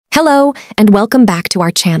Hello, and welcome back to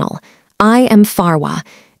our channel. I am Farwa,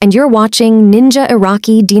 and you're watching Ninja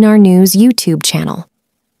Iraqi Dinar News YouTube channel.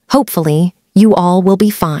 Hopefully, you all will be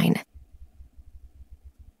fine.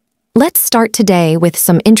 Let's start today with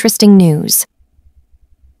some interesting news.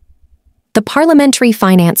 The Parliamentary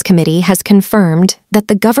Finance Committee has confirmed that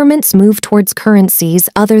the government's move towards currencies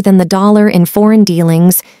other than the dollar in foreign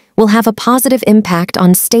dealings will have a positive impact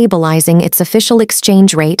on stabilizing its official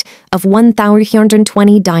exchange rate of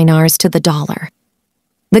 1,320 dinars to the dollar.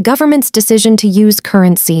 The government's decision to use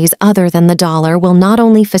currencies other than the dollar will not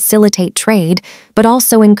only facilitate trade, but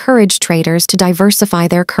also encourage traders to diversify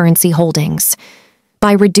their currency holdings.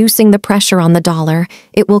 By reducing the pressure on the dollar,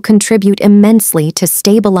 it will contribute immensely to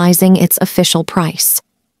stabilizing its official price.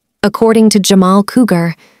 According to Jamal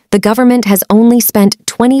Cougar, the government has only spent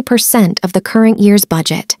 20% of the current year's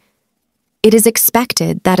budget. It is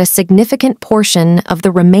expected that a significant portion of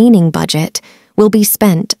the remaining budget will be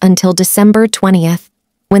spent until December 20th,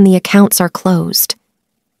 when the accounts are closed.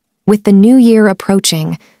 With the new year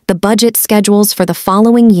approaching, the budget schedules for the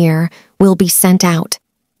following year will be sent out.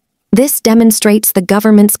 This demonstrates the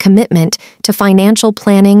government's commitment to financial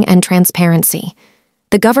planning and transparency.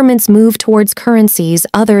 The government's move towards currencies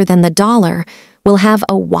other than the dollar will have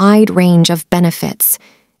a wide range of benefits.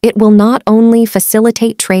 It will not only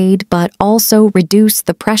facilitate trade but also reduce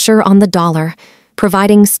the pressure on the dollar,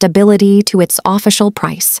 providing stability to its official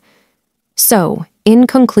price. So, in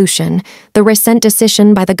conclusion, the recent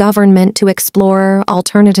decision by the government to explore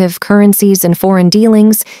alternative currencies in foreign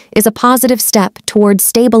dealings is a positive step towards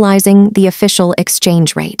stabilizing the official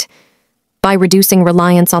exchange rate. By reducing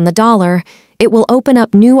reliance on the dollar, it will open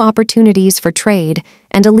up new opportunities for trade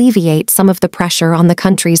and alleviate some of the pressure on the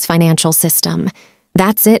country's financial system.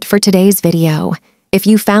 That's it for today's video. If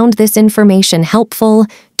you found this information helpful,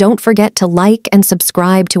 don't forget to like and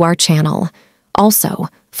subscribe to our channel. Also,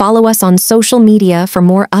 follow us on social media for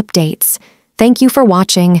more updates. Thank you for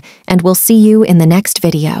watching, and we'll see you in the next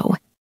video.